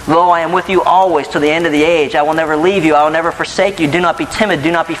 Lo, I am with you always to the end of the age. I will never leave you. I will never forsake you. Do not be timid.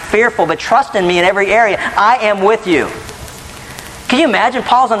 Do not be fearful, but trust in me in every area. I am with you. Can you imagine?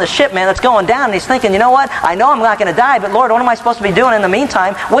 Paul's on the ship, man, that's going down, and he's thinking, you know what? I know I'm not going to die, but Lord, what am I supposed to be doing in the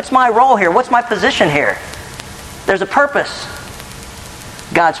meantime? What's my role here? What's my position here? There's a purpose.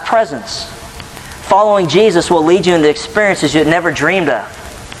 God's presence. Following Jesus will lead you into experiences you'd never dreamed of.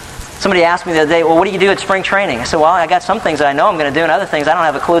 Somebody asked me the other day, well, what do you do at spring training? I said, well, I got some things that I know I'm going to do, and other things I don't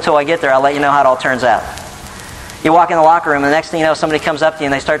have a clue till I get there. I'll let you know how it all turns out. You walk in the locker room, and the next thing you know, somebody comes up to you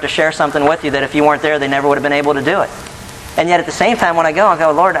and they start to share something with you that if you weren't there, they never would have been able to do it. And yet at the same time, when I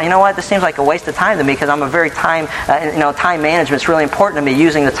go, Lord, you know what? This seems like a waste of time to me, because I'm a very time management is really important to me,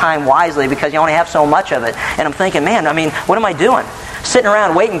 using the time wisely, because you only have so much of it. And I'm thinking, man, what am I doing? Sitting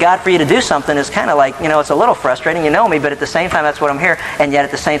around waiting God for you to do something is kind of like, it's a little frustrating. You know me, but at the same time, that's what I'm here. And yet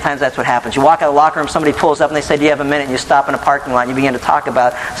at the same time, that's what happens. You walk out of the locker room, somebody pulls up and they say, do you have a minute? And you stop in a parking lot and you begin to talk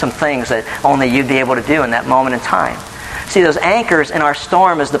about some things that only you'd be able to do in that moment in time. See, those anchors in our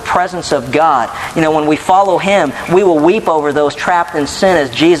storm is the presence of God. When we follow Him, we will weep over those trapped in sin as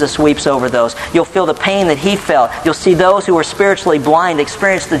Jesus weeps over those. You'll feel the pain that He felt. You'll see those who are spiritually blind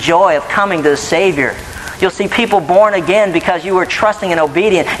experience the joy of coming to the Savior. You'll see people born again because you were trusting and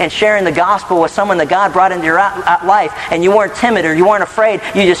obedient and sharing the gospel with someone that God brought into your life, and you weren't timid or you weren't afraid.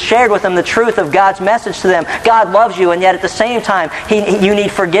 You just shared with them the truth of God's message to them. God loves you, and yet at the same time, you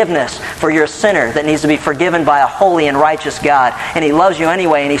need forgiveness, for you're a sinner that needs to be forgiven by a holy and righteous God. And He loves you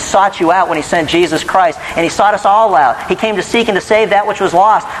anyway, and He sought you out when He sent Jesus Christ, and He sought us all out. He came to seek and to save that which was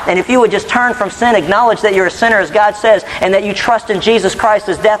lost. And if you would just turn from sin, acknowledge that you're a sinner as God says, and that you trust in Jesus Christ,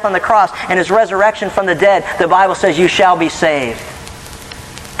 His death on the cross and His resurrection from the dead, the Bible says you shall be saved.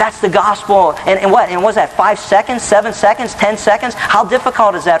 That's the gospel. And what? And was that 5 seconds, 7 seconds, 10 seconds? How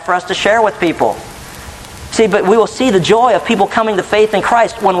difficult is that for us to share with people? See, but we will see the joy of people coming to faith in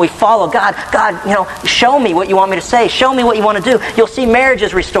Christ when we follow God. God, show me what you want me to say. Show me what you want to do. You'll see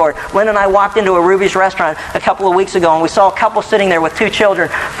marriages restored. Lynn and I walked into a Ruby's restaurant a couple of weeks ago, and we saw a couple sitting there with 2 children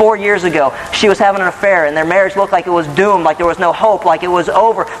 4 years ago. She was having an affair, and their marriage looked like it was doomed, like there was no hope, like it was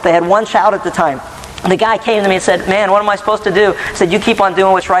over. They had 1 child at the time. The guy came to me and said, man, what am I supposed to do? I said, you keep on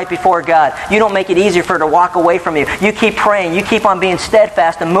doing what's right before God. You don't make it easier for her to walk away from you. You keep praying. You keep on being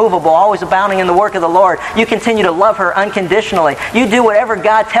steadfast and movable, always abounding in the work of the Lord. You continue to love her unconditionally. You do whatever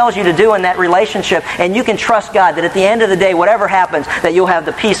God tells you to do in that relationship, and you can trust God that at the end of the day, whatever happens, that you'll have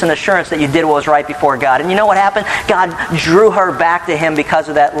the peace and assurance that you did what was right before God. And you know what happened? God drew her back to Him because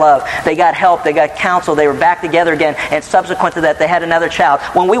of that love. They got help. They got counsel. They were back together again. And subsequent to that, they had another child.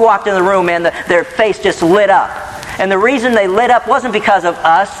 When we walked in the room, man, their face just lit up. And the reason they lit up wasn't because of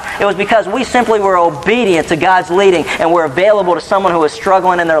us. It was because we simply were obedient to God's leading and were available to someone who was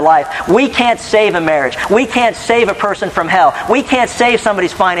struggling in their life. We can't save a marriage. We can't save a person from hell. We can't save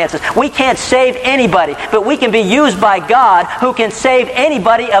somebody's finances. We can't save anybody. But we can be used by God, who can save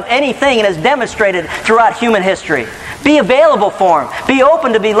anybody of anything, and has demonstrated throughout human history. Be available for Him. Be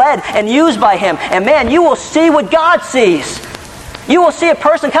open to be led and used by Him. And man, you will see what God sees. You will see a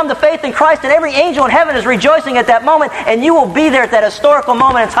person come to faith in Christ, and every angel in heaven is rejoicing at that moment, and you will be there at that historical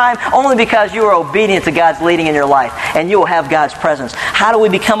moment in time only because you are obedient to God's leading in your life, and you will have God's presence. How do we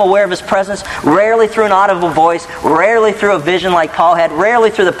become aware of His presence? Rarely through an audible voice, rarely through a vision like Paul had, rarely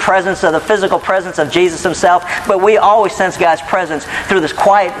through the presence of the physical presence of Jesus Himself, but we always sense God's presence through this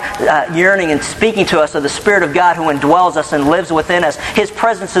quiet yearning and speaking to us of the Spirit of God who indwells us and lives within us. His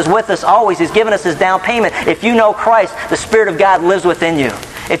presence is with us always. He's given us His down payment. If you know Christ, the Spirit of God lives within you.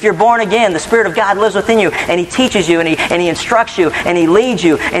 If you're born again, the Spirit of God lives within you, and He teaches you, and He instructs you, and He leads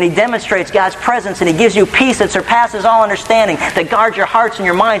you, and He demonstrates God's presence, and He gives you peace that surpasses all understanding, that guards your hearts and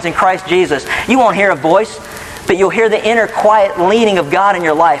your minds in Christ Jesus. You won't hear a voice, but you'll hear the inner quiet leading of God in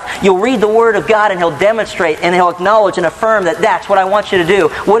your life. You'll read the Word of God, and He'll demonstrate, and He'll acknowledge and affirm that that's what I want you to do.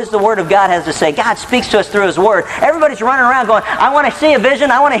 What does the Word of God has to say? God speaks to us through His Word. Everybody's running around going, I want to see a vision,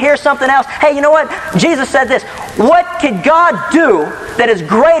 I want to hear something else. Hey, you know what? Jesus said this, what could God do that is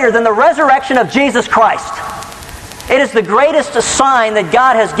greater than the resurrection of Jesus Christ? It is the greatest sign that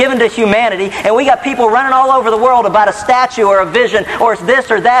God has given to humanity, and we got people running all over the world about a statue or a vision or it's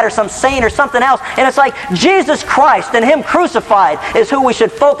this or that or some saint or something else, and it's like Jesus Christ and Him crucified is who we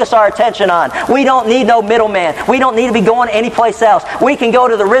should focus our attention on. We don't need no middleman. We don't need to be going anyplace else. We can go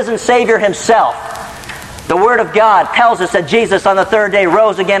to the risen Savior Himself. The Word of God tells us that Jesus on the 3rd day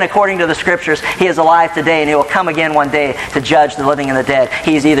rose again according to the Scriptures. He is alive today, and He will come again one day to judge the living and the dead.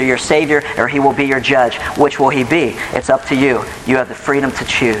 He is either your Savior or He will be your judge. Which will He be? It's up to you. You have the freedom to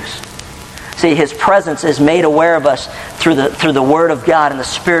choose. See, His presence is made aware of us through the Word of God and the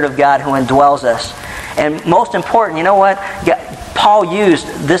Spirit of God who indwells us. And most important, you know what? Paul used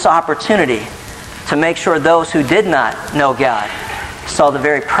this opportunity to make sure those who did not know God saw the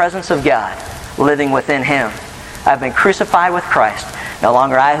very presence of God living within him. I've been crucified with Christ. No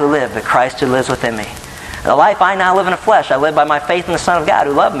longer I who live, but Christ who lives within me. The life I now live in the flesh, I live by my faith in the Son of God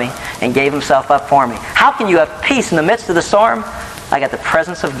who loved me and gave Himself up for me. How can you have peace in the midst of the storm? I got the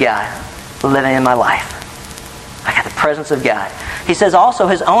presence of God living in my life. I got the presence of God. He says also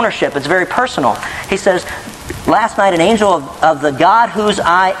His ownership. It's very personal. He says, last night an angel of the God whose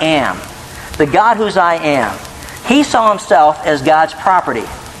I am. The God whose I am. He saw Himself as God's property.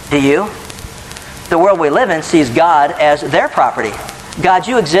 Do you? The world we live in sees God as their property. God,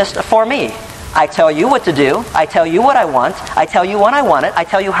 you exist for me. I tell you what to do. I tell you what I want. I tell you when I want it. I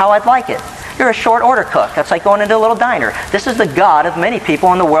tell you how I'd like it. You're a short order cook. That's like going into a little diner. This is the God of many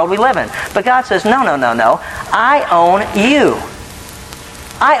people in the world we live in. But God says, no. I own you.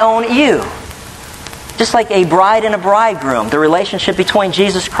 I own you. Just like a bride and a bridegroom, the relationship between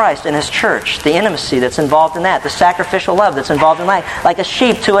Jesus Christ and His church, the intimacy that's involved in that, the sacrificial love that's involved in that, like a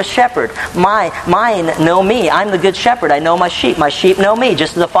sheep to a shepherd. Mine know me. I'm the good shepherd. I know my sheep. My sheep know me.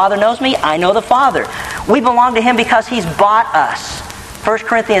 Just as the Father knows me, I know the Father. We belong to Him because He's bought us 1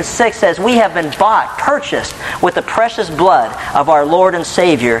 Corinthians 6 says, we have been bought, purchased with the precious blood of our Lord and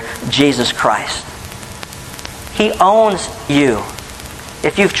Savior, Jesus Christ. He owns you.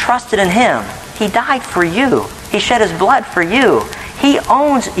 If you've trusted in Him, He died for you. He shed His blood for you. He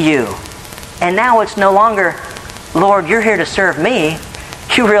owns you. And now it's no longer, Lord, you're here to serve me.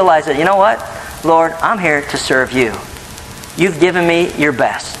 You realize that, you know what? Lord, I'm here to serve you. You've given me your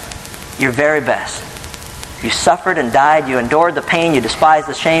best, your very best. You suffered and died. You endured the pain. You despised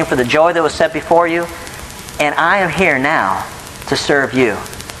the shame for the joy that was set before you. And I am here now to serve you.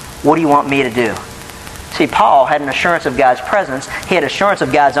 What do you want me to do? See, Paul had an assurance of God's presence. He had assurance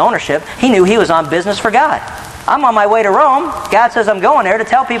of God's ownership. He knew he was on business for God. I'm on my way to Rome. God says I'm going there to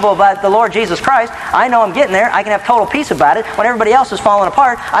tell people about the Lord Jesus Christ. I know I'm getting there. I can have total peace about it. When everybody else is falling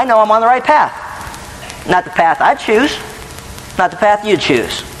apart, I know I'm on the right path. Not the path I choose. Not the path you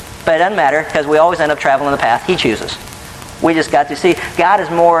choose. But it doesn't matter, because we always end up traveling the path He chooses. We just got to see, God is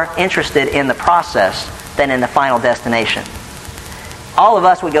more interested in the process than in the final destination. All of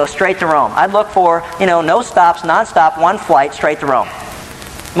us would go straight to Rome. I'd look for, no stops, non-stop, one flight, straight to Rome.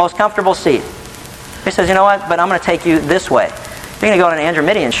 Most comfortable seat. He says, you know what, but I'm going to take you this way. You're going to go on an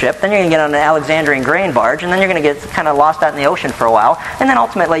Andromedian ship, then you're going to get on an Alexandrian grain barge, and then you're going to get kind of lost out in the ocean for a while, and then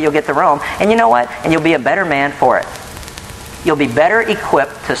ultimately you'll get to Rome. And you know what? And you'll be a better man for it. You'll be better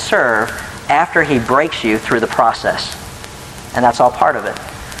equipped to serve after He breaks you through the process. And that's all part of it.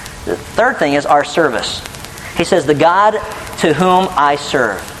 The third thing is our service. He says, the God to whom I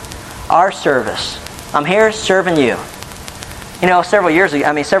serve. Our service. I'm here serving you. Several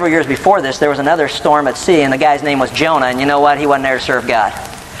years before this, there was another storm at sea, and the guy's name was Jonah, and you know what? He wasn't there to serve God.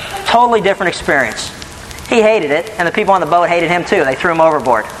 Totally different experience. He hated it, and the people on the boat hated him too. They threw him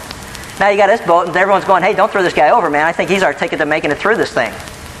overboard. Now you got this boat, and everyone's going, hey, don't throw this guy over, man. I think he's our ticket to making it through this thing.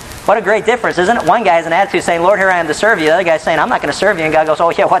 What a great difference, isn't it? One guy has an attitude saying, Lord, here I am to serve you. The other guy's saying, I'm not going to serve you. And God goes, oh,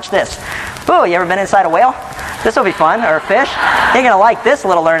 yeah, watch this. Ooh, you ever been inside a whale? This will be fun. Or a fish. You're going to like this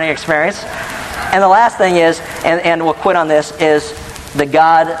little learning experience. And the last thing is, and we'll quit on this, is the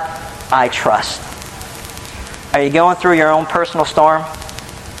God I trust. Are you going through your own personal storm?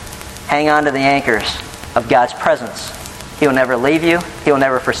 Hang on to the anchors of God's presence. He will never leave you. He will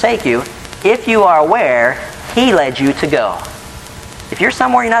never forsake you. If you are aware, He led you to go. If you're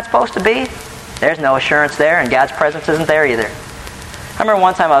somewhere you're not supposed to be, there's no assurance there, and God's presence isn't there either. I remember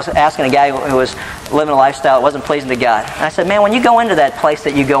one time I was asking a guy who was living a lifestyle that wasn't pleasing to God. And I said, man, when you go into that place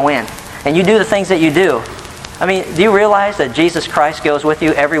that you go in, and you do the things that you do, do you realize that Jesus Christ goes with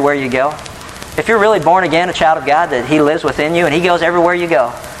you everywhere you go? If you're really born again, a child of God, that He lives within you, and He goes everywhere you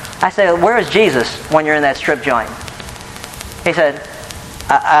go. I said, where is Jesus when you're in that strip joint? He said,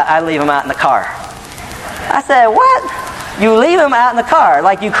 I leave Him out in the car. I said, what? You leave Him out in the car?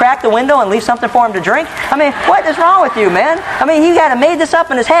 Like you crack the window and leave something for Him to drink? What is wrong with you, man? He got made this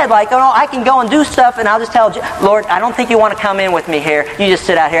up in his head. Like, I can go and do stuff and I'll just tell, Lord, I don't think you want to come in with me here. You just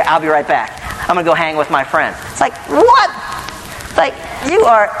sit out here. I'll be right back. I'm going to go hang with my friend. It's like, what? It's like, you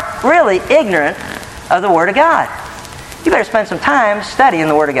are really ignorant of the Word of God. You better spend some time studying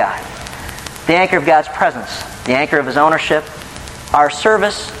the Word of God. The anchor of God's presence. The anchor of His ownership. Our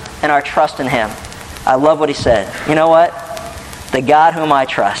service and our trust in Him. I love what he said. You know what? The God whom I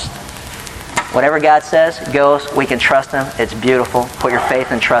trust. Whatever God says goes. We can trust Him. It's beautiful. Put your faith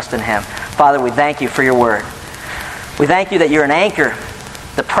and trust in Him. Father, we thank You for Your Word. We thank You that You're an anchor,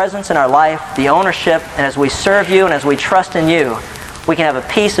 the presence in our life, the ownership, and as we serve You and as we trust in You, we can have a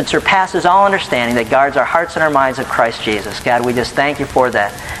peace that surpasses all understanding that guards our hearts and our minds of Christ Jesus. God, we just thank You for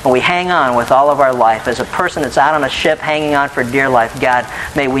that. And we hang on with all of our life. As a person that's out on a ship hanging on for dear life, God,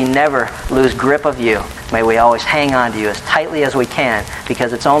 may we never lose grip of You. May we always hang on to You as tightly as we can,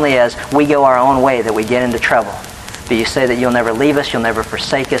 because it's only as we go our own way that we get into trouble. But You say that You'll never leave us, You'll never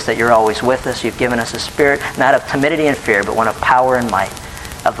forsake us, that You're always with us. You've given us a spirit, not of timidity and fear, but one of power and might,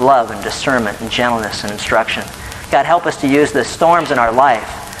 of love and discernment and gentleness and instruction. God, help us to use the storms in our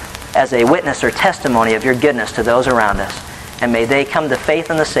life as a witness or testimony of Your goodness to those around us. And may they come to faith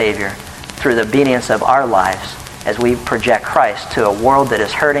in the Savior through the obedience of our lives as we project Christ to a world that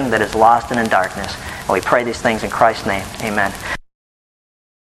is hurting, that is lost and in darkness. And we pray these things in Christ's name. Amen.